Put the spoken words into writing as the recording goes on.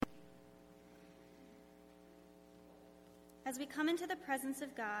As we come into the presence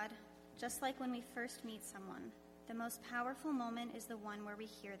of God, just like when we first meet someone, the most powerful moment is the one where we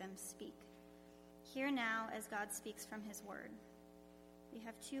hear them speak. Hear now as God speaks from his word. We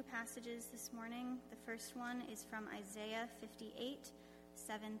have two passages this morning. The first one is from Isaiah 58,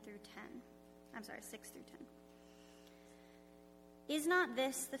 6 through 10. Is not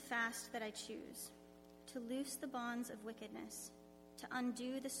this the fast that I choose? To loose the bonds of wickedness, to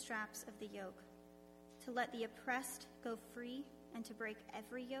undo the straps of the yoke, to let the oppressed go free, and to break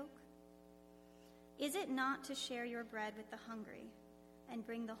every yoke? Is it not to share your bread with the hungry, and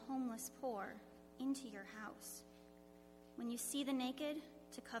bring the homeless poor into your house? When you see the naked,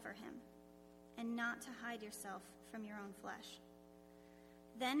 to cover him, and not to hide yourself from your own flesh.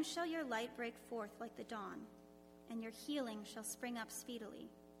 Then shall your light break forth like the dawn, and your healing shall spring up speedily.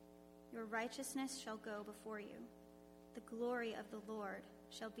 Your righteousness shall go before you. The glory of the Lord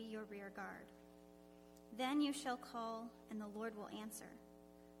shall be your rear guard. Then you shall call, and the Lord will answer.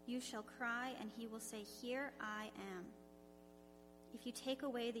 You shall cry, and he will say, Here I am. If you take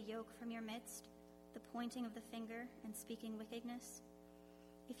away the yoke from your midst, the pointing of the finger and speaking wickedness,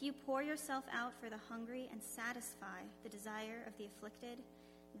 if you pour yourself out for the hungry and satisfy the desire of the afflicted,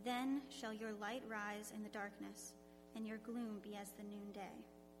 then shall your light rise in the darkness, and your gloom be as the noonday.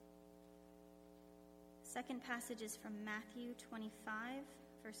 Second passage is from Matthew 25,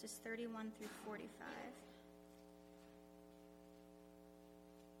 verses 31 through 45.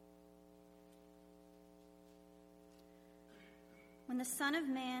 When the Son of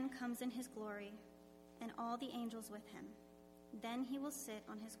Man comes in his glory, and all the angels with him, then he will sit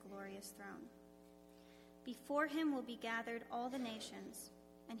on his glorious throne. Before him will be gathered all the nations,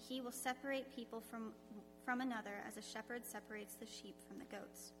 and he will separate people from another as a shepherd separates the sheep from the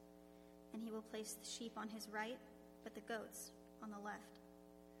goats. And he will place the sheep on his right, but the goats on the left.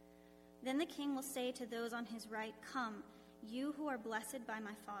 Then the king will say to those on his right, Come, you who are blessed by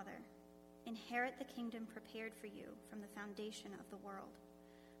my Father, inherit the kingdom prepared for you from the foundation of the world.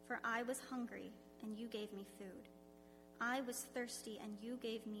 For I was hungry, and you gave me food. I was thirsty, and you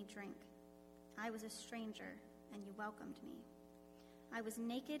gave me drink. I was a stranger, and you welcomed me. I was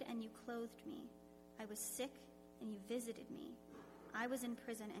naked, and you clothed me. I was sick, and you visited me. I was in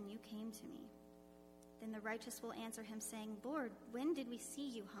prison, and you came to me. Then the righteous will answer him, saying, Lord, when did we see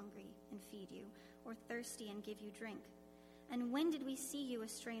you hungry and feed you, or thirsty and give you drink? And when did we see you a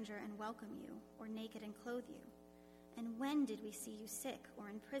stranger and welcome you, or naked and clothe you? And when did we see you sick or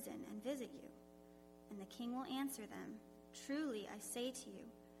in prison and visit you? And the king will answer them, Truly I say to you,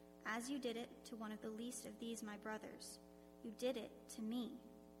 as you did it to one of the least of these my brothers, you did it to me.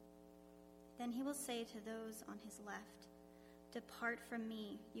 Then he will say to those on his left, Depart from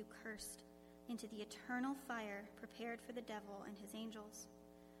me, you cursed, into the eternal fire prepared for the devil and his angels.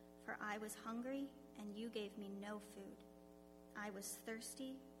 For I was hungry, and you gave me no food. I was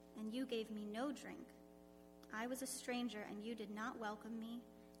thirsty, and you gave me no drink. I was a stranger, and you did not welcome me,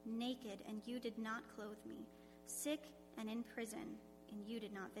 naked, and you did not clothe me, sick and in prison, and you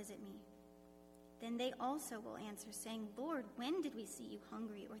did not visit me. Then they also will answer, saying, Lord, when did we see you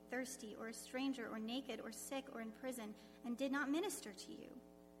hungry or thirsty or a stranger or naked or sick or in prison and did not minister to you?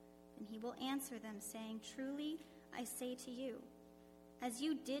 And he will answer them, saying, Truly I say to you, as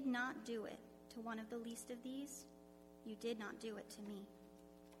you did not do it to one of the least of these, you did not do it to me.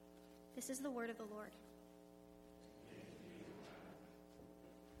 This is the word of the Lord.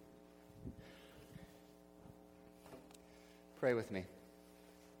 Pray with me.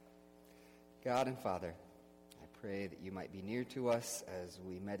 God and Father, I pray that you might be near to us as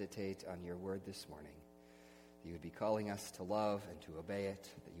we meditate on your word this morning. That you would be calling us to love and to obey it.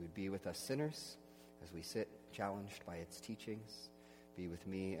 That you would be with us sinners as we sit challenged by its teachings. Be with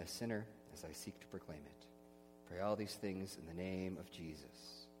me, a sinner, as I seek to proclaim it. Pray all these things in the name of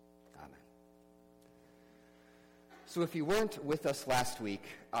Jesus. Amen. So if you weren't with us last week,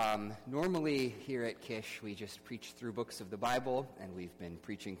 normally here at Kish we just preach through books of the Bible, and we've been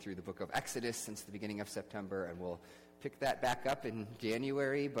preaching through the book of Exodus since the beginning of September, and we'll pick that back up in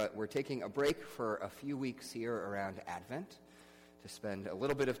January, but we're taking a break for a few weeks here around Advent to spend a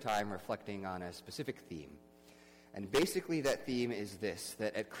little bit of time reflecting on a specific theme. And basically that theme is this,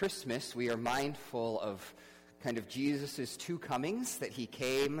 that at Christmas we are mindful of kind of Jesus' two comings, that he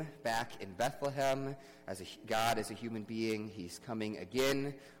came back in Bethlehem as God as a human being. He's coming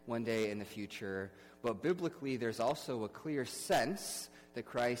again one day in the future. But biblically, there's also a clear sense that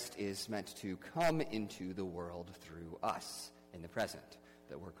Christ is meant to come into the world through us in the present,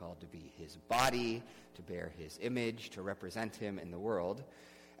 that we're called to be his body, to bear his image, to represent him in the world.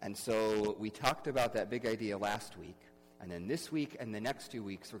 And so we talked about that big idea last week. And then this week and the next 2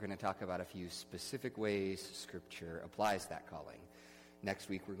 weeks, we're going to talk about a few specific ways Scripture applies that calling. Next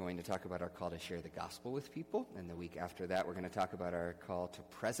week, we're going to talk about our call to share the gospel with people. And the week after that, we're going to talk about our call to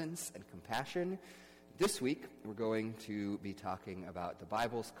presence and compassion. This week, we're going to be talking about the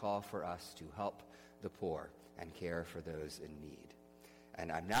Bible's call for us to help the poor and care for those in need.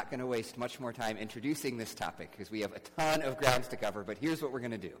 And I'm not going to waste much more time introducing this topic because we have a ton of grounds to cover, but here's what we're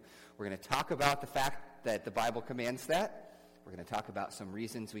going to do. We're going to talk about the fact that the Bible commands that. We're going to talk about some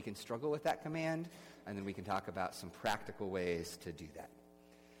reasons we can struggle with that command, and then we can talk about some practical ways to do that.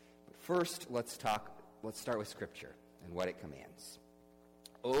 But first, let's start with Scripture and what it commands.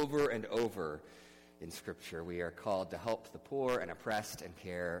 Over and over in Scripture, we are called to help the poor and oppressed and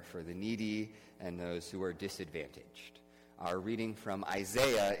care for the needy and those who are disadvantaged. Our reading from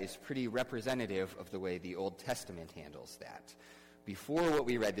Isaiah is pretty representative of the way the Old Testament handles that. Before what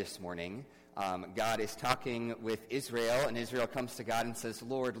we read this morning, God is talking with Israel, and Israel comes to God and says,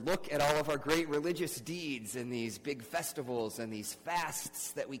 Lord, look at all of our great religious deeds and these big festivals and these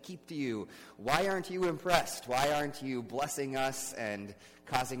fasts that we keep to you. Why aren't you impressed? Why aren't you blessing us and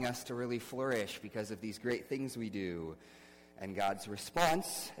causing us to really flourish because of these great things we do? And God's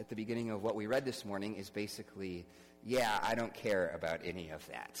response at the beginning of what we read this morning is basically, yeah, I don't care about any of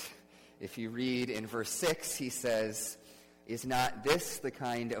that. If you read in verse 6, he says, is not this the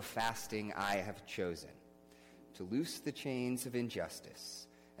kind of fasting I have chosen? To loose the chains of injustice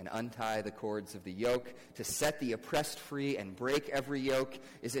and untie the cords of the yoke, to set the oppressed free and break every yoke?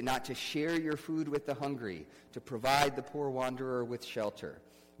 Is it not to share your food with the hungry, to provide the poor wanderer with shelter?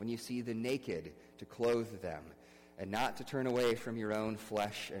 When you see the naked, to clothe them, and not to turn away from your own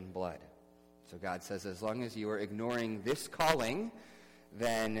flesh and blood. So God says, as long as you are ignoring this calling,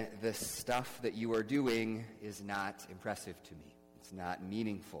 then the stuff that you are doing is not impressive to me. It's not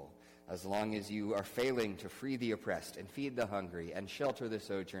meaningful. As long as you are failing to free the oppressed and feed the hungry and shelter the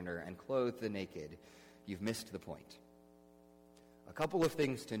sojourner and clothe the naked, you've missed the point. A couple of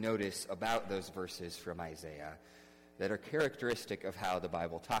things to notice about those verses from Isaiah that are characteristic of how the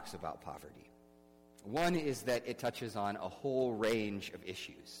Bible talks about poverty. One is that it touches on a whole range of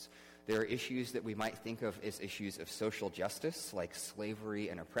issues. There are issues that we might think of as issues of social justice, like slavery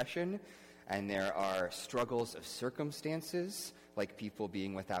and oppression, and there are struggles of circumstances, like people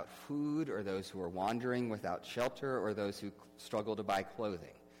being without food, or those who are wandering without shelter, or those who struggle to buy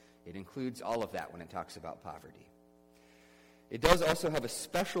clothing. It includes all of that when it talks about poverty. It does also have a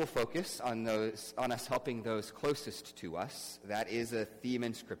special focus on us helping those closest to us. That is a theme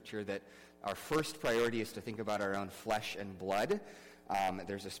in Scripture that our first priority is to think about our own flesh and blood.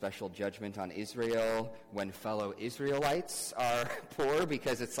 There's a special judgment on Israel when fellow Israelites are poor,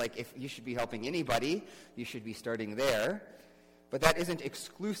 because it's like if you should be helping anybody, you should be starting there. But that isn't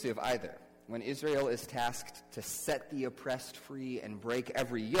exclusive either. When Israel is tasked to set the oppressed free and break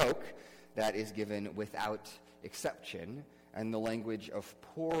every yoke, that is given without exception. And the language of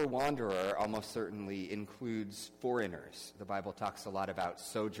poor wanderer almost certainly includes foreigners. The Bible talks a lot about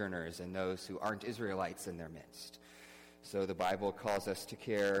sojourners and those who aren't Israelites in their midst. So the Bible calls us to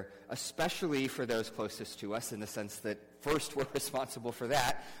care especially for those closest to us, in the sense that first we're responsible for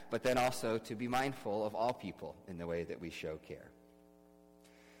that, but then also to be mindful of all people in the way that we show care.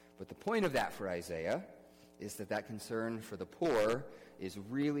 But the point of that for Isaiah is that concern for the poor is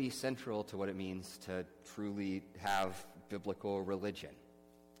really central to what it means to truly have biblical religion.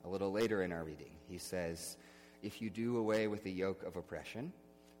 A little later in our reading, he says, if you do away with the yoke of oppression,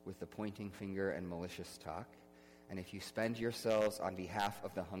 with the pointing finger and malicious talk, and if you spend yourselves on behalf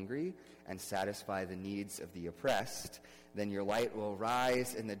of the hungry and satisfy the needs of the oppressed, then your light will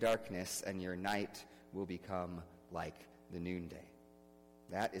rise in the darkness and your night will become like the noonday.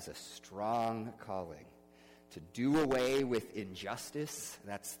 That is a strong calling. To do away with injustice,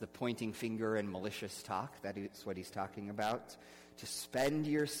 that's the pointing finger and malicious talk, that is what he's talking about. To spend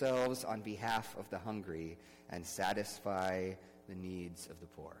yourselves on behalf of the hungry and satisfy the needs of the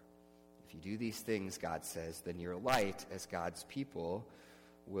poor. If you do these things, God says, then your light as God's people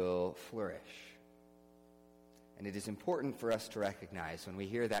will flourish. And it is important for us to recognize when we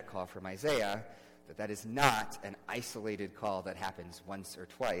hear that call from Isaiah that is not an isolated call that happens once or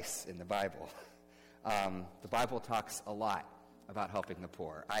twice in the Bible. The Bible talks a lot about helping the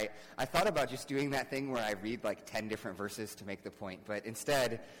poor. I thought about just doing that thing where I read like 10 different verses to make the point, but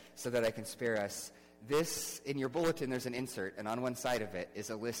instead, so that I can spare us, this, in your bulletin, there's an insert, and on one side of it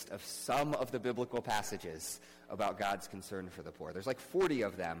is a list of some of the biblical passages about God's concern for the poor. There's like 40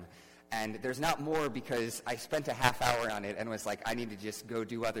 of them, and there's not more because I spent a half hour on it and was like, I need to just go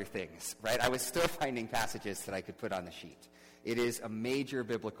do other things, right? I was still finding passages that I could put on the sheet. It is a major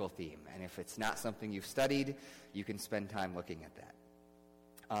biblical theme, and if it's not something you've studied, you can spend time looking at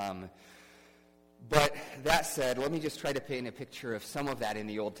that. But that said, let me just try to paint a picture of some of that in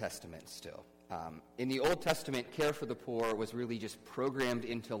the Old Testament still. In the Old Testament, care for the poor was really just programmed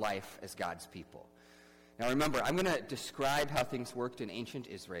into life as God's people. Now remember, I'm going to describe how things worked in ancient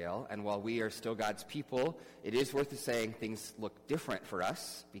Israel, and while we are still God's people, it is worth saying things look different for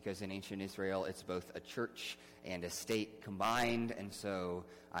us, because in ancient Israel, it's both a church and a state combined, and so,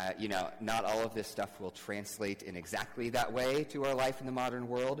 not all of this stuff will translate in exactly that way to our life in the modern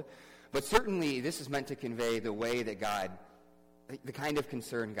world. But certainly, this is meant to convey the way that the kind of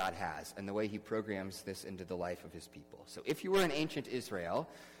concern God has, and the way he programs this into the life of his people. So if you were in ancient Israel,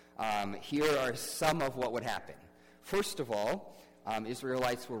 here are some of what would happen. First of all,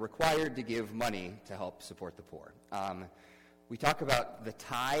 Israelites were required to give money to help support the poor. We talk about the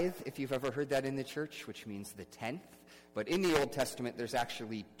tithe, if you've ever heard that in the church, which means the tenth. But in the Old Testament, there's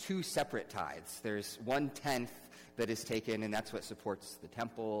actually two separate tithes. There's 1/10 that is taken, and that's what supports the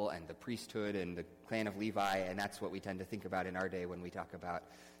temple and the priesthood and the clan of Levi, and that's what we tend to think about in our day when we talk about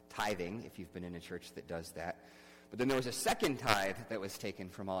tithing, if you've been in a church that does that. But then there was a second tithe that was taken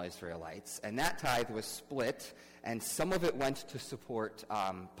from all Israelites, and that tithe was split, and some of it went to support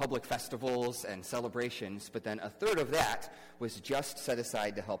public festivals and celebrations, but then a third of that was just set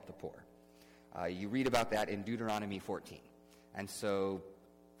aside to help the poor. You read about that in Deuteronomy 14. And so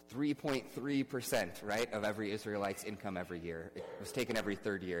 3.3%, right, of every Israelite's income every year. It was taken every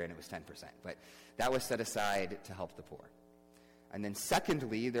third year, and it was 10%. But that was set aside to help the poor. And then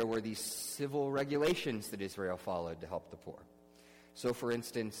secondly, there were these civil regulations that Israel followed to help the poor. So for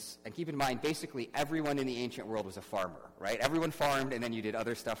instance, and keep in mind, basically everyone in the ancient world was a farmer, right? Everyone farmed, and then you did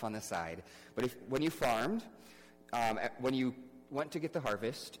other stuff on the side. But when you farmed, when you went to get the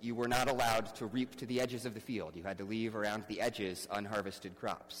harvest, you were not allowed to reap to the edges of the field. You had to leave around the edges unharvested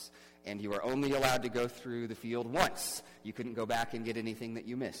crops. And you were only allowed to go through the field once. You couldn't go back and get anything that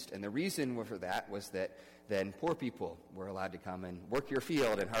you missed. And the reason for that was that then poor people were allowed to come and work your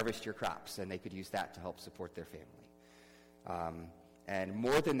field and harvest your crops, and they could use that to help support their family. And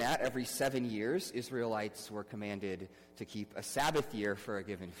more than that, every 7 years, Israelites were commanded to keep a Sabbath year for a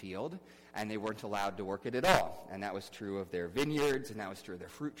given field, and they weren't allowed to work it at all. And that was true of their vineyards, and that was true of their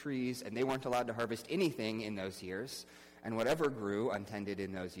fruit trees, and they weren't allowed to harvest anything in those years. And whatever grew untended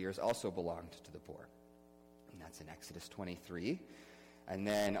in those years also belonged to the poor. And that's in Exodus 23. And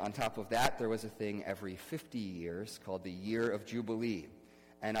then on top of that, there was a thing every 50 years called the Year of Jubilee.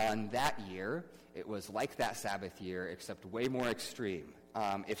 And on that year, it was like that Sabbath year, except way more extreme.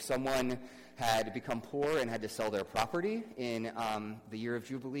 If someone had become poor and had to sell their property in the Year of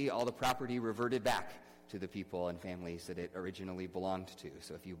Jubilee, all the property reverted back to the people and families that it originally belonged to.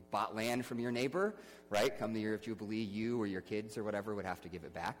 So if you bought land from your neighbor, right, come the Year of Jubilee, you or your kids or whatever would have to give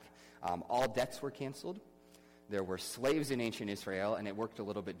it back. All debts were canceled. There were slaves in ancient Israel, and it worked a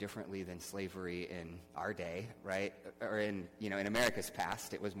little bit differently than slavery in our day, right? Or in America's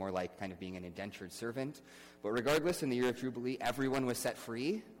past, it was more like kind of being an indentured servant. But regardless, in the Year of Jubilee, everyone was set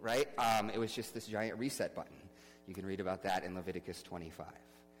free, right? It was just this giant reset button. You can read about that in Leviticus 25.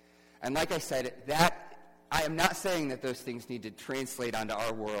 And like I said, I am not saying that those things need to translate onto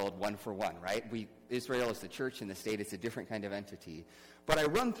our world one for one, right? Israel is the church, and the state is a different kind of entity. But I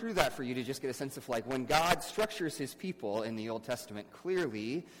run through that for you to just get a sense of, like, when God structures his people in the Old Testament,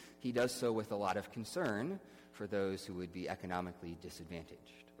 clearly he does so with a lot of concern for those who would be economically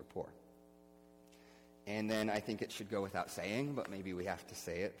disadvantaged or poor. And then I think it should go without saying, but maybe we have to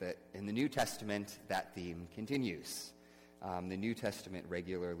say it, that in the New Testament, that theme continues. The New Testament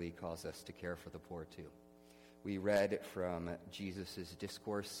regularly calls us to care for the poor too. We read from Jesus'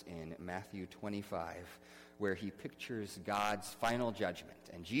 discourse in Matthew 25, where he pictures God's final judgment.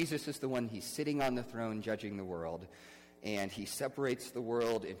 And Jesus is the one, he's sitting on the throne judging the world, and he separates the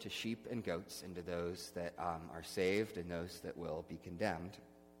world into sheep and goats, into those that are saved and those that will be condemned.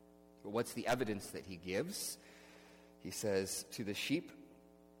 But what's the evidence that he gives? He says, "To the sheep,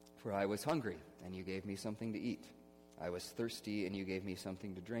 for I was hungry, and you gave me something to eat. I was thirsty, and you gave me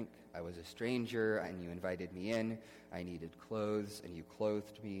something to drink. I was a stranger, and you invited me in. I needed clothes, and you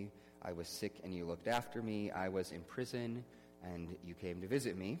clothed me. I was sick, and you looked after me. I was in prison, and you came to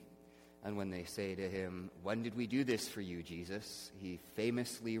visit me." And when they say to him, "When did we do this for you, Jesus?" he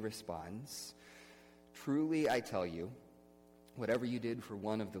famously responds, "Truly I tell you, whatever you did for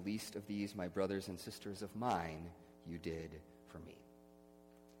one of the least of these, my brothers and sisters of mine, you did for me."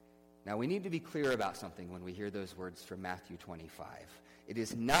 Now, we need to be clear about something when we hear those words from Matthew 25. It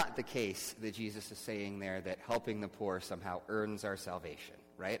is not the case that Jesus is saying there that helping the poor somehow earns our salvation,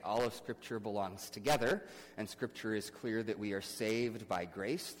 right? All of Scripture belongs together, and Scripture is clear that we are saved by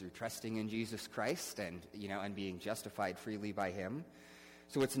grace through trusting in Jesus Christ and being justified freely by him.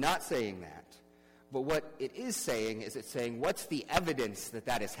 So it's not saying that. But what it is saying is it's saying, what's the evidence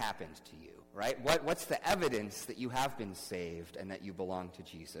that has happened to you, right? What's the evidence that you have been saved and that you belong to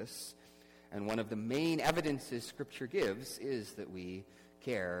Jesus? And one of the main evidences Scripture gives is that we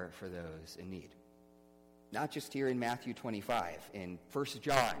care for those in need. Not just here in Matthew 25, in 1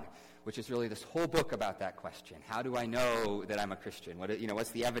 John, which is really this whole book about that question. How do I know that I'm a Christian?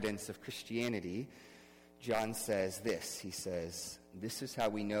 What's the evidence of Christianity? John says this. He says, "This is how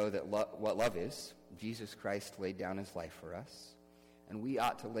we know that what love is. Jesus Christ laid down his life for us, and we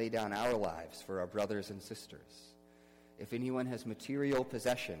ought to lay down our lives for our brothers and sisters. If anyone has material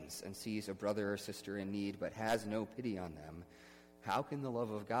possessions and sees a brother or sister in need but has no pity on them, how can the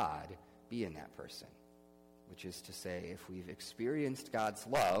love of God be in that person?" Which is to say, if we've experienced God's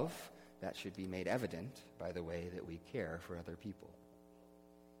love, that should be made evident by the way that we care for other people.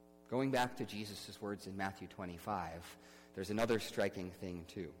 Going back to Jesus' words in Matthew 25, there's another striking thing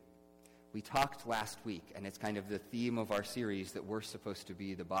too. We talked last week, and it's kind of the theme of our series, that we're supposed to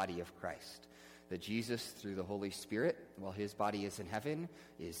be the body of Christ. That Jesus, through the Holy Spirit, while his body is in heaven,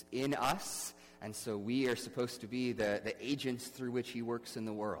 is in us, and so we are supposed to be the agents through which he works in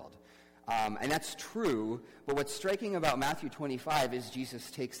the world. And that's true, but what's striking about Matthew 25 is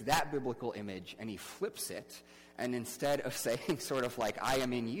Jesus takes that biblical image and he flips it, and instead of saying sort of like, "I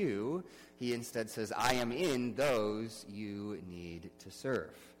am in you," he instead says, "I am in those you need to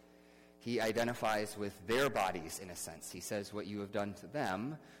serve." He identifies with their bodies in a sense. He says, "What you have done to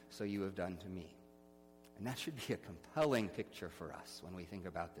them, so you have done to me." And that should be a compelling picture for us when we think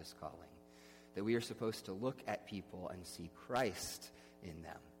about this calling, that we are supposed to look at people and see Christ in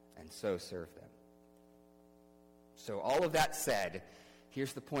them, and so serve them. So all of that said,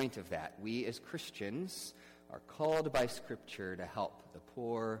 here's the point of that. We as Christians are called by Scripture to help the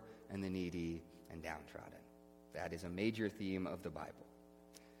poor and the needy and downtrodden. That is a major theme of the Bible.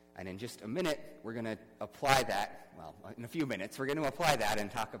 And in just a minute, we're going to apply that. Well, in a few minutes, we're going to apply that and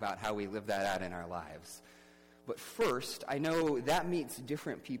talk about how we live that out in our lives. But first, I know that meets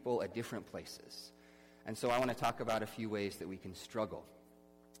different people at different places. And so I want to talk about a few ways that we can struggle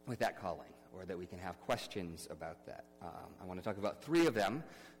with that calling, or that we can have questions about that. I want to talk about three of them.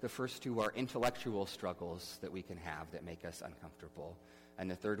 The first two are intellectual struggles that we can have that make us uncomfortable. And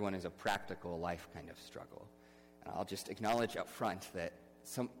the third one is a practical life kind of struggle. And I'll just acknowledge up front that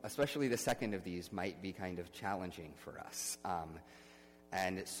especially the second of these might be kind of challenging for us.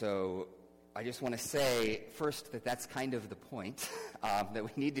 And so I just want to say first that that's kind of the point, that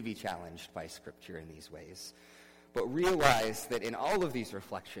we need to be challenged by Scripture in these ways. But realize that in all of these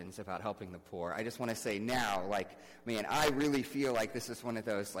reflections about helping the poor, I just want to say now, I really feel like this is one of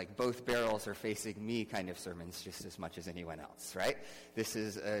those, both barrels are facing me kind of sermons just as much as anyone else, right? This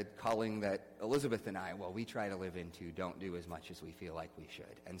is a calling that Elizabeth and I, we try to live into, don't do as much as we feel like we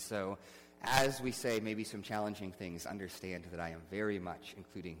should. And so, as we say maybe some challenging things, understand that I am very much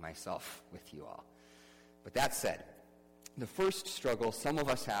including myself with you all. But that said, the first struggle some of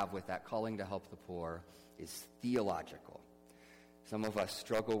us have with that calling to help the poor is theological. Some of us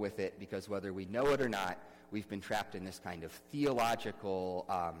struggle with it because whether we know it or not, we've been trapped in this kind of theological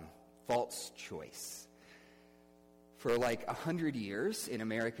false choice. For 100 years in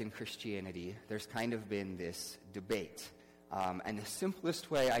American Christianity, there's kind of been this debate. And the simplest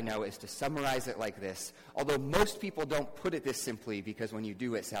way I know is to summarize it like this, although most people don't put it this simply because when you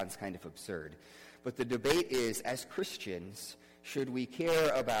do it sounds kind of absurd. But the debate is, as Christians, should we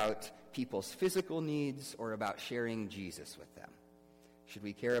care about people's physical needs or about sharing Jesus with them? Should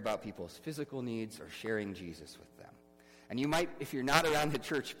we care about people's physical needs or sharing Jesus with them? And you might, if you're not around the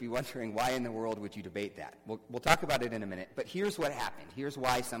church, be wondering why in the world would you debate that? We'll talk about it in a minute, but here's what happened. Here's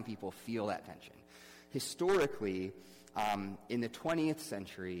why some people feel that tension. Historically, in the 20th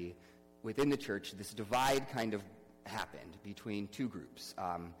century, within the church, this divide kind of happened between two groups.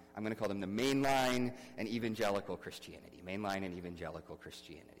 I'm going to call them the mainline and evangelical Christianity. Mainline and evangelical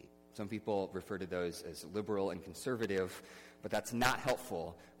Christianity. Some people refer to those as liberal and conservative, but that's not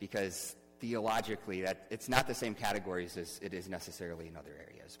helpful because theologically it's not the same categories as it is necessarily in other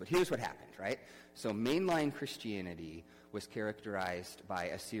areas. But here's what happened, right? So mainline Christianity was characterized by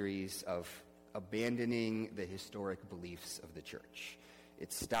a series of abandoning the historic beliefs of the church.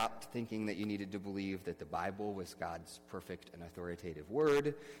 It stopped thinking that you needed to believe that the Bible was God's perfect and authoritative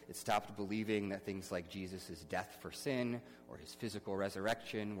word. It stopped believing that things like Jesus' death for sin or his physical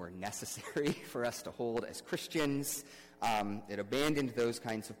resurrection were necessary for us to hold as Christians. It abandoned those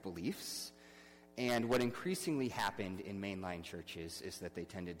kinds of beliefs. And what increasingly happened in mainline churches is that they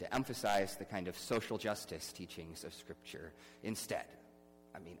tended to emphasize the kind of social justice teachings of Scripture instead.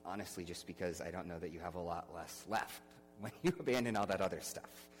 I mean, honestly, just because I don't know that you have a lot less left when you abandon all that other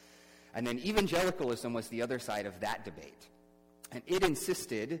stuff. And then evangelicalism was the other side of that debate. And it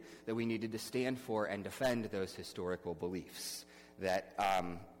insisted that we needed to stand for and defend those historical beliefs.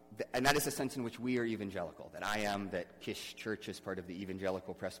 And that is the sense in which we are evangelical, that I am, that Kish Church is part of the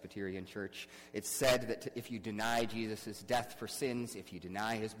Evangelical Presbyterian Church. It's said that if you deny Jesus' death for sins, if you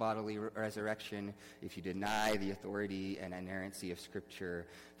deny his bodily resurrection, if you deny the authority and inerrancy of Scripture,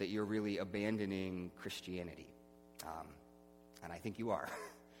 that you're really abandoning Christianity. And I think you are.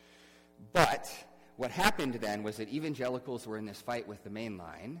 But what happened then was that evangelicals were in this fight with the main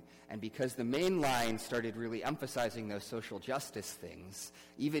line, and because the main line started really emphasizing those social justice things,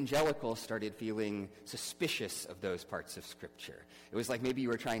 evangelicals started feeling suspicious of those parts of Scripture. It was like maybe you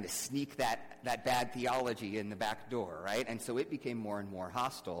were trying to sneak that bad theology in the back door, right? And so it became more and more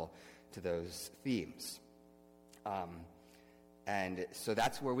hostile to those themes. And so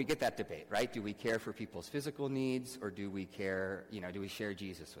that's where we get that debate, right? Do we care for people's physical needs, or do we care, do we share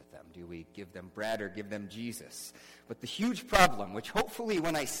Jesus with them? Do we give them bread or give them Jesus? But the huge problem, which hopefully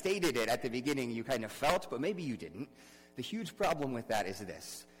when I stated it at the beginning you kind of felt, but maybe you didn't, the huge problem with that is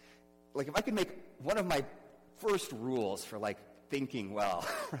this. Like, if I could make one of my first rules for, thinking well,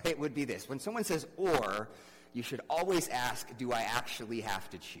 right, would be this. When someone says or, you should always ask, do I actually have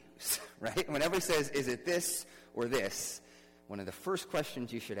to choose, right? Whenever it says, is it this or this, one of the first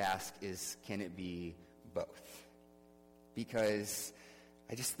questions you should ask is, can it be both? Because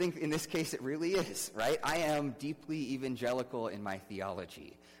I just think in this case it really is, right? I am deeply evangelical in my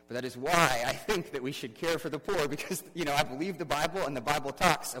theology. But that is why I think that we should care for the poor, because, I believe the Bible, and the Bible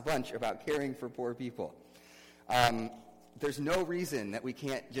talks a bunch about caring for poor people. There's no reason that we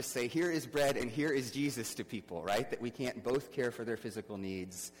can't just say, here is bread and here is Jesus to people, right? That we can't both care for their physical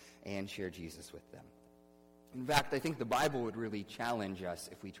needs and share Jesus with them. In fact, I think the Bible would really challenge us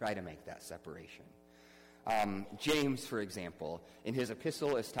if we try to make that separation. James, for example, in his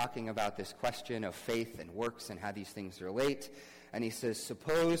epistle is talking about this question of faith and works and how these things relate. And he says,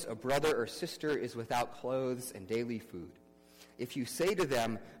 suppose a brother or sister is without clothes and daily food. If you say to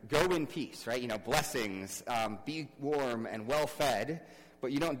them, go in peace, right? Blessings, be warm and well fed,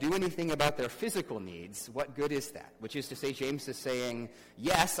 but you don't do anything about their physical needs, what good is that? Which is to say, James is saying,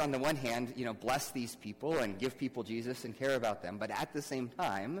 yes, on the one hand, bless these people and give people Jesus and care about them, but at the same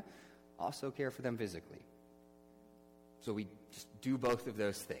time, also care for them physically. So we just do both of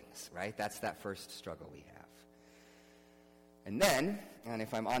those things, right? That's that first struggle we have. And then, and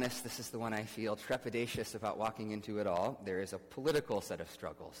if I'm honest, this is the one I feel trepidatious about walking into at all, there is a political set of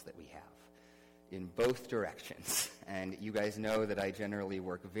struggles that we have in both directions. And you guys know that I generally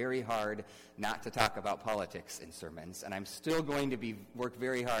work very hard not to talk about politics in sermons, and I'm still going to work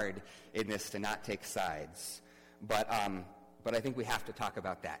very hard in this to not take sides. But I think we have to talk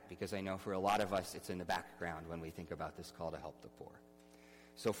about that, because I know for a lot of us it's in the background when we think about this call to help the poor.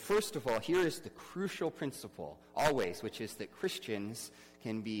 So first of all, here is the crucial principle, always, which is that Christians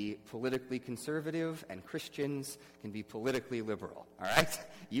can be politically conservative and Christians can be politically liberal, all right?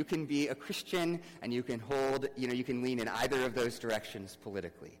 You can be a Christian and you can hold, you can lean in either of those directions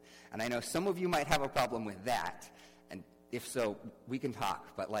politically. And I know some of you might have a problem with that, and if so, we can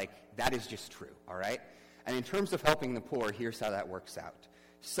talk, but that is just true, all right? And in terms of helping the poor, here's how that works out.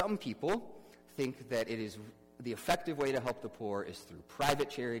 Some people think that the effective way to help the poor is through private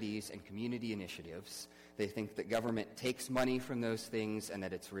charities and community initiatives. They think that government takes money from those things and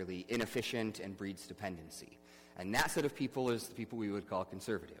that it's really inefficient and breeds dependency. And that set of people is the people we would call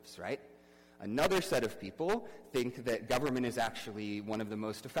conservatives, right? Another set of people think that government is actually one of the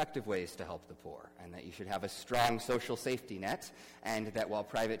most effective ways to help the poor, and that you should have a strong social safety net, and that while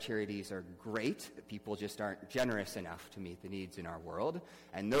private charities are great, people just aren't generous enough to meet the needs in our world,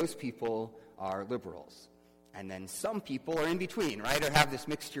 and those people are liberals. And then some people are in between, right, or have this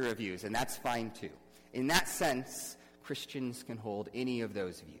mixture of views, and that's fine too. In that sense, Christians can hold any of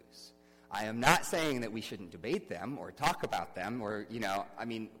those views. I am not saying that we shouldn't debate them or talk about them or,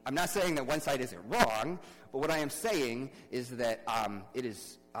 I'm not saying that one side isn't wrong, but what I am saying is that it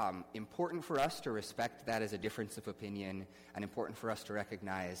is important for us to respect that as a difference of opinion, and important for us to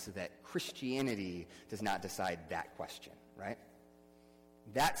recognize that Christianity does not decide that question, right?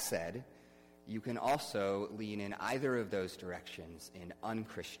 That said, you can also lean in either of those directions in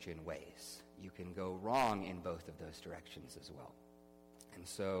unchristian ways. You can go wrong in both of those directions as well. And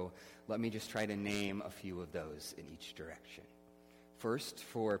so let me just try to name a few of those in each direction. First,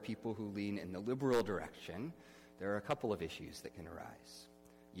 for people who lean in the liberal direction, there are a couple of issues that can arise.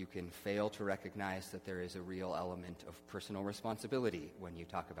 You can fail to recognize that there is a real element of personal responsibility when you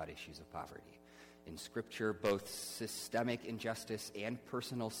talk about issues of poverty. In Scripture, both systemic injustice and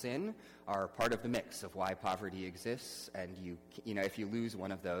personal sin are part of the mix of why poverty exists, and if you lose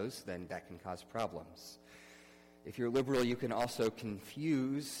one of those, then that can cause problems. If you're liberal, you can also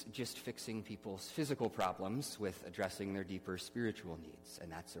confuse just fixing people's physical problems with addressing their deeper spiritual needs,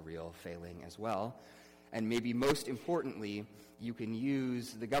 and that's a real failing as well. And maybe most importantly, you can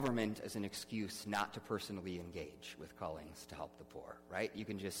use the government as an excuse not to personally engage with callings to help the poor, right? You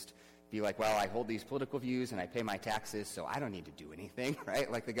can just be like, well, I hold these political views and I pay my taxes, so I don't need to do anything,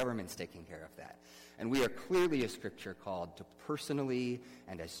 right? Like the government's taking care of that. And we are clearly, as Scripture, called to personally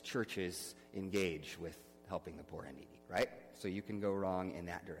and as churches engage with helping the poor and needy, right? So you can go wrong in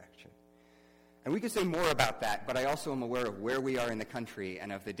that direction. And we could say more about that, but I also am aware of where we are in the country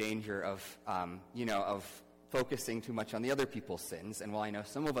and of the danger of focusing too much on the other people's sins. And while I know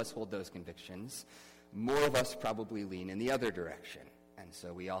some of us hold those convictions, more of us probably lean in the other direction. And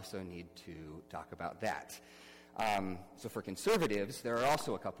so we also need to talk about that. So for conservatives, there are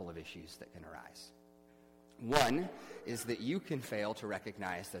also a couple of issues that can arise. One is that you can fail to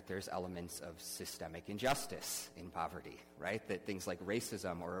recognize that there's elements of systemic injustice in poverty, right? That things like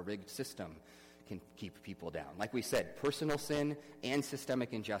racism or a rigged system can keep people down. Like we said, personal sin and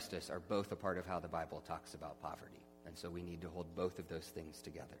systemic injustice are both a part of how the Bible talks about poverty. And so we need to hold both of those things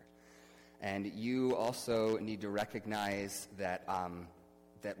together. And you also need to recognize that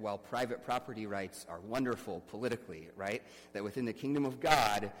that while private property rights are wonderful politically, right, that within the kingdom of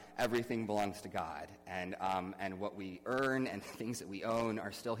God, everything belongs to God. And what we earn and things that we own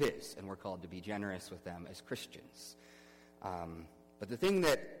are still His, and we're called to be generous with them as Christians. But the thing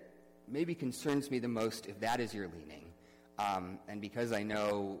that maybe concerns me the most, if that is your leaning, and because I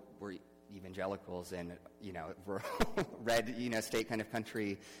know we're evangelicals in, rural, red, state kind of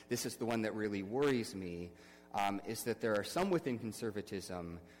country, this is the one that really worries me, is that there are some within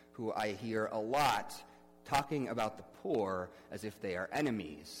conservatism who I hear a lot talking about the poor as if they are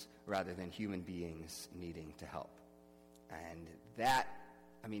enemies rather than human beings needing to help. And that,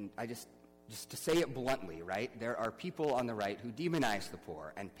 just to say it bluntly, right, there are people on the right who demonize the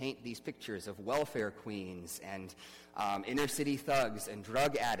poor and paint these pictures of welfare queens and inner city thugs and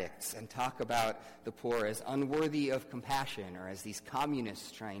drug addicts and talk about the poor as unworthy of compassion or as these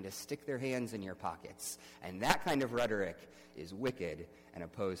communists trying to stick their hands in your pockets. And that kind of rhetoric is wicked and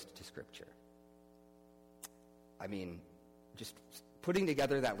opposed to Scripture. Just putting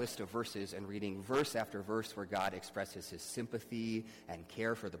together that list of verses and reading verse after verse where God expresses His sympathy and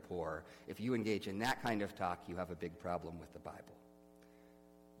care for the poor, if you engage in that kind of talk, you have a big problem with the Bible.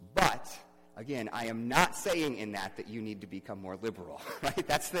 But, again, I am not saying in that you need to become more liberal, right?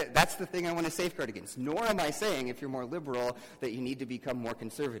 That's the thing I want to safeguard against. Nor am I saying, if you're more liberal, that you need to become more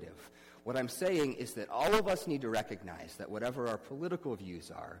conservative. What I'm saying is that all of us need to recognize that whatever our political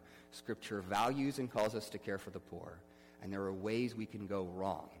views are, Scripture values and calls us to care for the poor. And there are ways we can go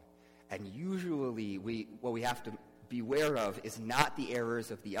wrong. And usually what we have to beware of is not the errors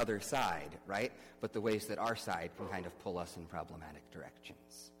of the other side, right? But the ways that our side can kind of pull us in problematic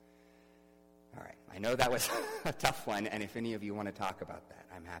directions. All right, I know that was a tough one, and if any of you want to talk about that,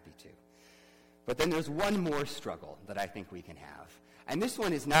 I'm happy to. But then there's one more struggle that I think we can have. And this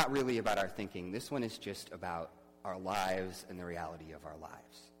one is not really about our thinking. This one is just about our lives and the reality of our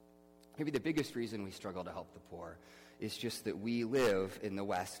lives. Maybe the biggest reason we struggle to help the poor is just that we live in the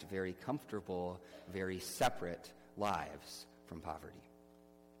West very comfortable, very separate lives from poverty.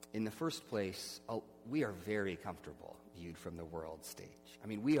 In the first place, we are very comfortable viewed from the world stage.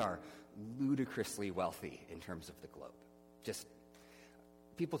 We are ludicrously wealthy in terms of the globe. Just,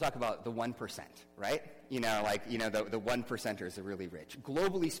 people talk about the 1%, right? The 1%ers are really rich.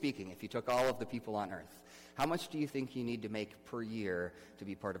 Globally speaking, if you took all of the people on Earth, how much do you think you need to make per year to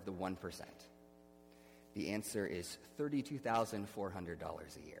be part of the 1%? The answer is $32,400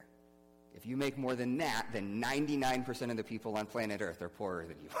 a year. If you make more than that, then 99% of the people on planet Earth are poorer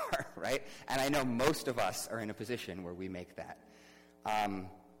than you are, right? And I know most of us are in a position where we make that.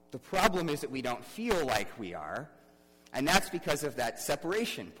 The problem is that we don't feel like we are, and that's because of that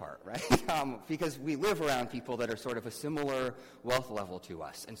separation part, right? Because we live around people that are sort of a similar wealth level to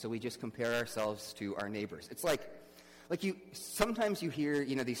us, and so we just compare ourselves to our neighbors. It's like sometimes you hear,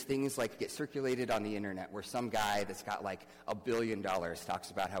 these things get circulated on the internet where some guy that's got $1 billion talks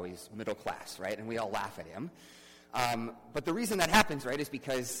about how he's middle class, right? And we all laugh at him. But the reason that happens, right, is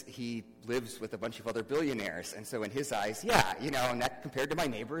because he lives with a bunch of other billionaires. And so in his eyes, and that compared to my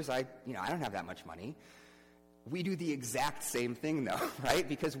neighbors, I don't have that much money. We do the exact same thing, though, right?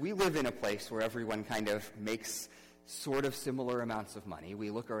 Because we live in a place where everyone kind of makes sort of similar amounts of money, we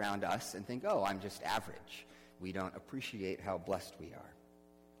look around us and think, oh, I'm just average. We don't appreciate how blessed we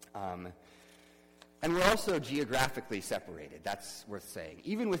are. And we're also geographically separated. That's worth saying.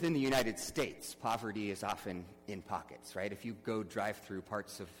 Even within the United States, poverty is often in pockets, right? If you go drive through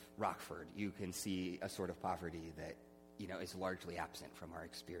parts of Rockford, you can see a sort of poverty that, is largely absent from our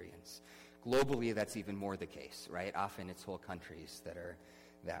experience. Globally, that's even more the case, right? Often it's whole countries that are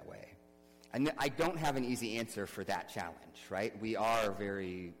that way. And I don't have an easy answer for that challenge, right? We are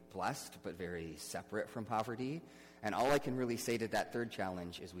very blessed, but very separate from poverty. And all I can really say to that third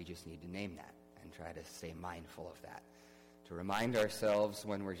challenge is we just need to name that and try to stay mindful of that. To remind ourselves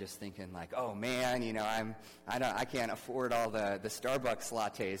when we're just thinking like, oh man, I can't afford all the Starbucks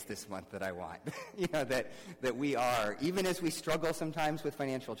lattes this month that I want. that we are, even as we struggle sometimes with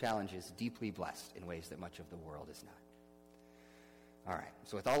financial challenges, deeply blessed in ways that much of the world is not. All right,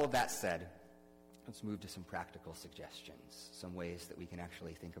 so with all of that said, let's move to some practical suggestions, some ways that we can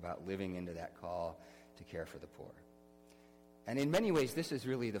actually think about living into that call to care for the poor. And in many ways, this is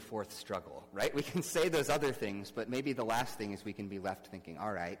really the fourth struggle, right? We can say those other things, but maybe the last thing is we can be left thinking,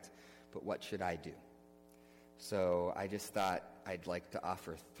 all right, but what should I do? So I just thought I'd like to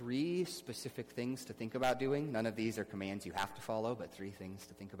offer 3 specific things to think about doing. None of these are commands you have to follow, but 3 things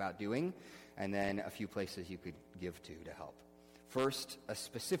to think about doing, and then a few places you could give to help. First, a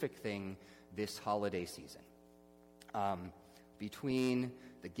specific thing this holiday season. Between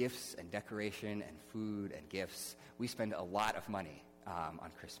the gifts and decoration and food and gifts, we spend a lot of money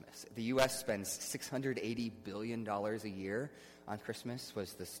on Christmas. The U.S. spends $680 billion a year on Christmas,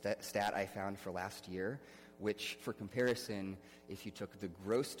 was the stat I found for last year, which, for comparison, if you took the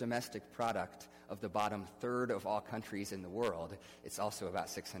gross domestic product of the bottom third of all countries in the world, it's also about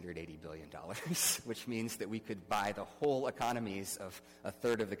 $680 billion, which means that we could buy the whole economies of a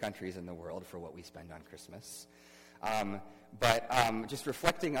third of the countries in the world for what we spend on Christmas. But just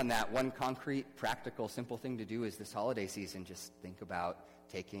reflecting on that, one concrete, practical, simple thing to do is this holiday season, just think about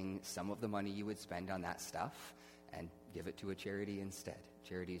taking some of the money you would spend on that stuff and give it to a charity instead.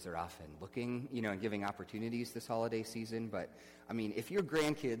 Charities are often looking, and giving opportunities this holiday season, but, if your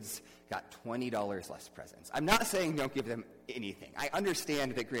grandkids got $20 less presents, I'm not saying don't give them anything. I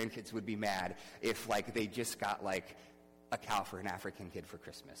understand that grandkids would be mad if, they just got, a cow for an African kid for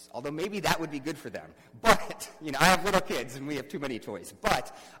Christmas. Although maybe that would be good for them. But, I have little kids and we have too many toys.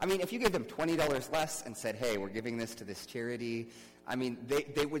 But, if you gave them $20 less and said, hey, we're giving this to this charity,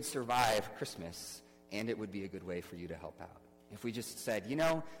 they would survive Christmas, and it would be a good way for you to help out. If we just said,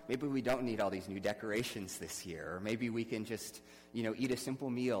 maybe we don't need all these new decorations this year, or maybe we can just, eat a simple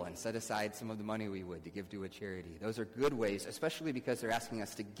meal and set aside some of the money we would to give to a charity. Those are good ways, especially because they're asking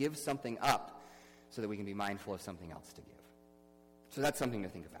us to give something up so that we can be mindful of something else to give. So that's something to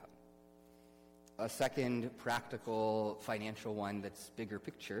think about. A second practical financial one that's bigger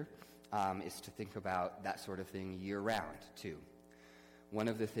picture is to think about that sort of thing year-round, too. One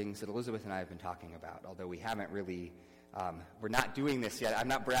of the things that Elizabeth and I have been talking about, although we haven't really, we're not doing this yet. I'm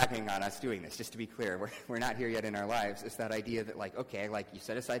not bragging on us doing this, just to be clear. We're not here yet in our lives. It's that idea that, you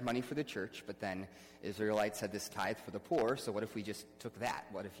set aside money for the church, but then Israelites had this tithe for the poor, so what if we just took that?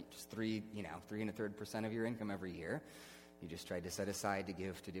 What if you just 3 1/3% of your income every year? You just tried to set aside to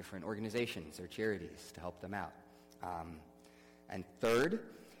give to different organizations or charities to help them out. And third,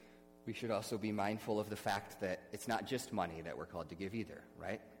 we should also be mindful of the fact that it's not just money that we're called to give either,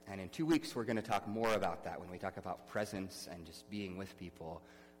 right? And in 2 weeks, we're going to talk more about that when we talk about presence and just being with people.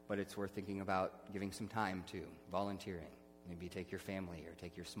 But it's worth thinking about giving some time, too, volunteering. Maybe take your family or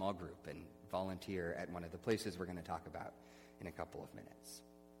take your small group and volunteer at one of the places we're going to talk about in a couple of minutes.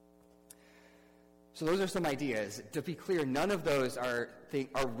 So those are some ideas. To be clear, none of those are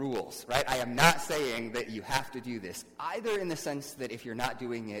rules, right? I am not saying that you have to do this, either in the sense that if you're not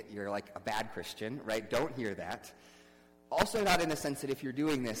doing it, you're like a bad Christian, right? Don't hear that. Also not in the sense that if you're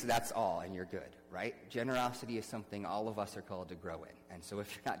doing this, that's all and you're good, right? Generosity is something all of us are called to grow in. And so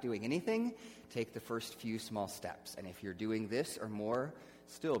if you're not doing anything, take the first few small steps. And if you're doing this or more,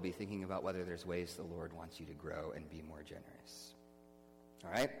 still be thinking about whether there's ways the Lord wants you to grow and be more generous.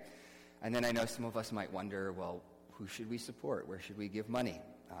 All right? And then I know some of us might wonder, well, who should we support? Where should we give money?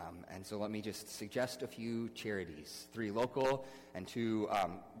 And so let me just suggest a few charities, 3 local and 2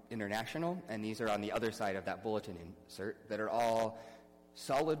 international, and these are on the other side of that bulletin insert, that are all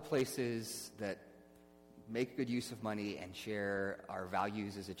solid places that make good use of money and share our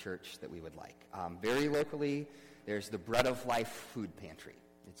values as a church that we would like. Very locally, there's the Bread of Life Food Pantry.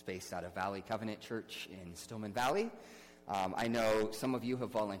 It's based out of Valley Covenant Church in Stillman Valley. I know some of you have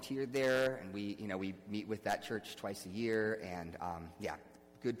volunteered there, and we meet with that church twice a year, and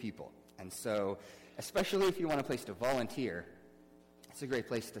good people. And so especially if you want a place to volunteer, it's a great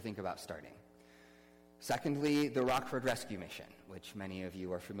place to think about starting. Secondly, the Rockford Rescue Mission, which many of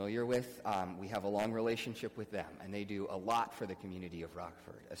you are familiar with. We have a long relationship with them, and they do a lot for the community of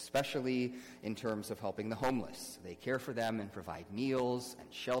Rockford, especially in terms of helping the homeless. They care for them and provide meals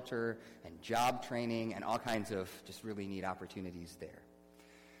and shelter and job training and all kinds of just really neat opportunities there.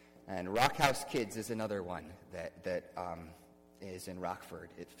 And Rock House Kids is another one that is in Rockford.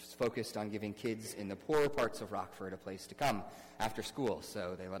 It's focused on giving kids in the poorer parts of Rockford a place to come after school.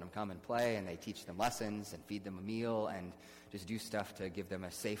 So they let them come and play, and they teach them lessons and feed them a meal and just do stuff to give them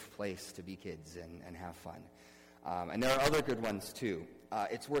a safe place to be kids and have fun. And there are other good ones, too.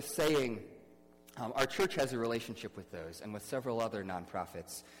 It's worth saying our church has a relationship with those and with several other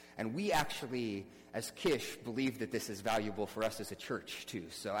nonprofits. And we actually, as Kish, believe that this is valuable for us as a church, too.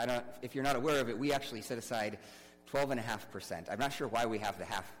 So if you're not aware of it, we actually set aside 12.5%. I'm not sure why we have the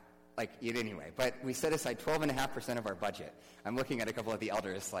half, it anyway, but we set aside 12.5% of our budget. I'm looking at a couple of the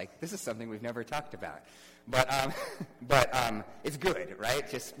elders this is something we've never talked about. But it's good, right?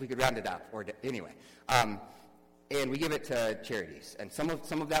 Just, we could round it up, anyway. And we give it to charities. And some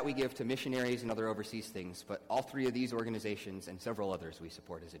of that we give to missionaries and other overseas things, but all three of these organizations and several others we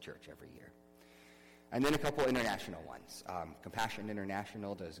support as a church every year. And then a couple international ones. Compassion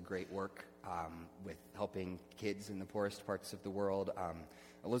International does great work with helping kids in the poorest parts of the world.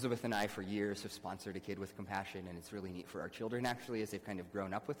 Elizabeth and I, for years, have sponsored a kid with Compassion, and it's really neat for our children, actually, as they've kind of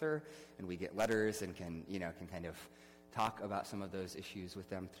grown up with her, and we get letters and can kind of talk about some of those issues with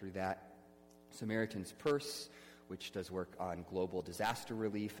them through that. Samaritan's Purse, which does work on global disaster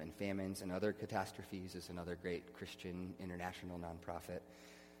relief and famines and other catastrophes, is another great Christian international nonprofit.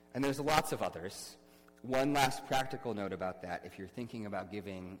 And there's lots of others. One last practical note about that, if you're thinking about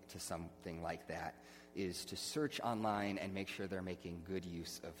giving to something like that, is to search online and make sure they're making good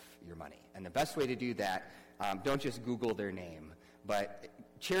use of your money. And the best way to do that, don't just Google their name, but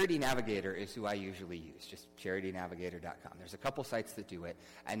Charity Navigator is who I usually use, just charitynavigator.com. There's a couple sites that do it,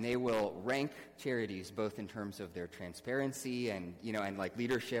 and they will rank charities both in terms of their transparency and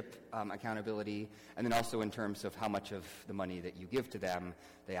leadership accountability, and then also in terms of how much of the money that you give to them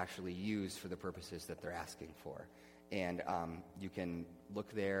they actually use for the purposes that they're asking for. And you can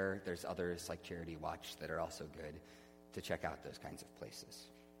look there. There's others like Charity Watch that are also good to check out those kinds of places.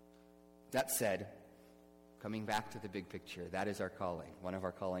 That said, coming back to the big picture, that is our calling. One of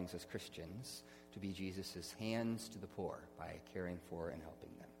our callings as Christians, to be Jesus' hands to the poor by caring for and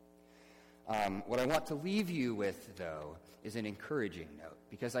helping them. What I want to leave you with, though, is an encouraging note,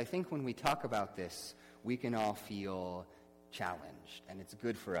 because I think when we talk about this, we can all feel challenged, and it's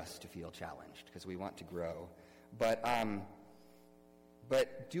good for us to feel challenged because we want to grow. But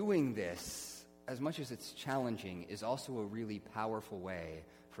doing this, as much as it's challenging, is also a really powerful way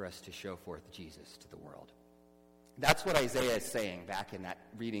for us to show forth Jesus to the world. That's what Isaiah is saying back in that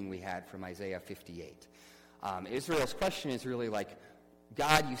reading we had from Isaiah 58. Israel's question is really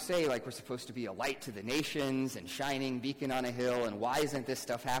God, you say we're supposed to be a light to the nations and shining beacon on a hill, and why isn't this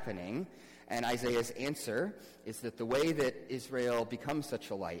stuff happening? And Isaiah's answer is that the way that Israel becomes such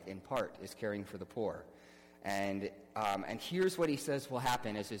a light, in part, is caring for the poor. And here's what he says will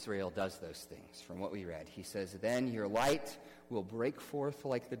happen as Israel does those things from what we read. He says, "Then your light will break forth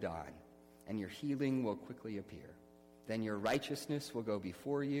like the dawn, and your healing will quickly appear. Then your righteousness will go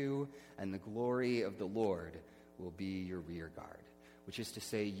before you, and the glory of the Lord will be your rear guard." Which is to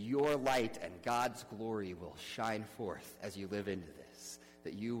say, your light and God's glory will shine forth as you live into this,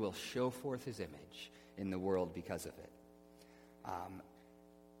 that you will show forth his image in the world because of it.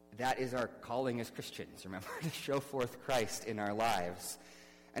 That is our calling as Christians, remember, to show forth Christ in our lives.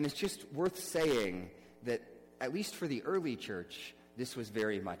 And it's just worth saying that, at least for the early church, this was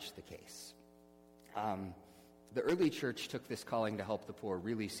very much the case. The early church took this calling to help the poor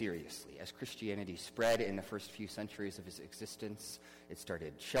really seriously. As Christianity spread in the first few centuries of its existence, it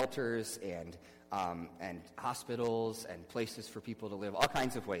started shelters and hospitals and places for people to live, all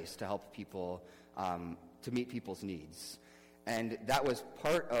kinds of ways to help people, to meet people's needs. And that was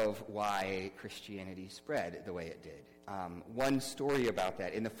part of why Christianity spread the way it did. One story about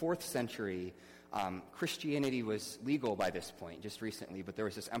that, in the 4th century, Christianity was legal by this point, just recently, but there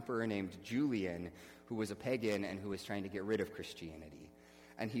was this emperor named Julian who was a pagan and who was trying to get rid of Christianity.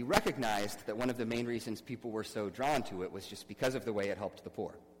 And he recognized that one of the main reasons people were so drawn to it was just because of the way it helped the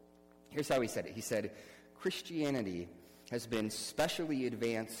poor. Here's how he said it. He said, "Christianity has been specially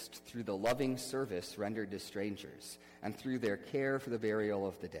advanced through the loving service rendered to strangers and through their care for the burial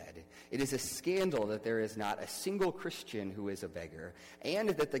of the dead. It is a scandal that there is not a single Christian who is a beggar, and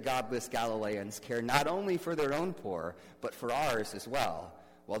that the godless Galileans care not only for their own poor, but for ours as well.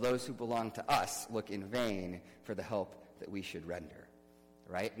 while those who belong to us look in vain for the help that we should render.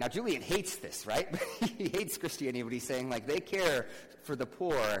 Right? Now, Julian hates this, right? He hates Christianity, but he's saying, like, they care for the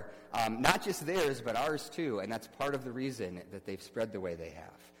poor, not just theirs, but ours too, and that's part of the reason that they've spread the way they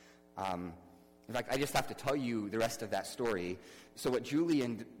have. In fact, I just have to tell you the rest of that story. So what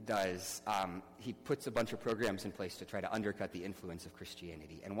Julian does, he puts a bunch of programs in place to try to undercut the influence of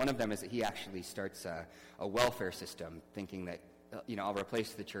Christianity, and one of them is that he actually starts a welfare system, thinking that, I'll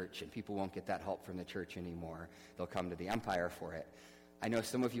replace the church, and people won't get that help from the church anymore. They'll come to the empire for it. I know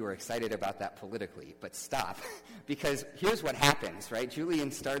some of you are excited about that politically, but stop, because here's what happens, right? Julian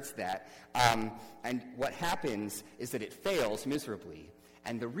starts that, and what happens is that it fails miserably.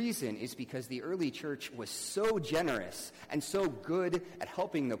 And the reason is because the early church was so generous and so good at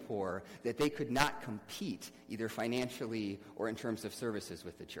helping the poor that they could not compete either financially or in terms of services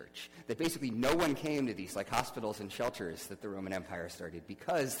with the church. That basically no one came to these like hospitals and shelters that the Roman Empire started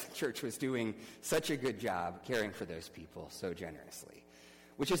because the church was doing such a good job caring for those people so generously,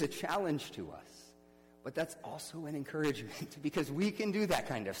 which is a challenge to us. But that's also an encouragement because we can do that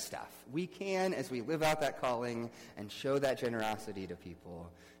kind of stuff. We can, as we live out that calling and show that generosity to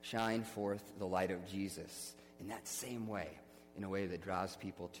people, shine forth the light of Jesus in that same way, in a way that draws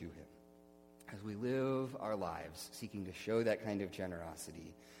people to him. As we live our lives seeking to show that kind of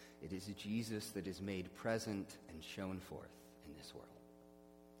generosity, it is Jesus that is made present and shown forth in this world.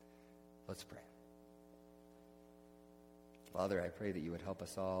 Let's pray. Father, I pray that you would help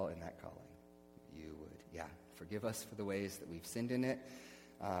us all in that calling. You would, forgive us for the ways that we've sinned in it,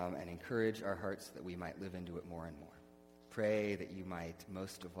 and encourage our hearts that we might live into it more and more. Pray that you might,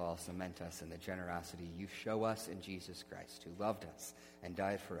 most of all, cement us in the generosity you show us in Jesus Christ, who loved us and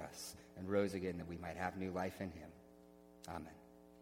died for us and rose again that we might have new life in him. Amen.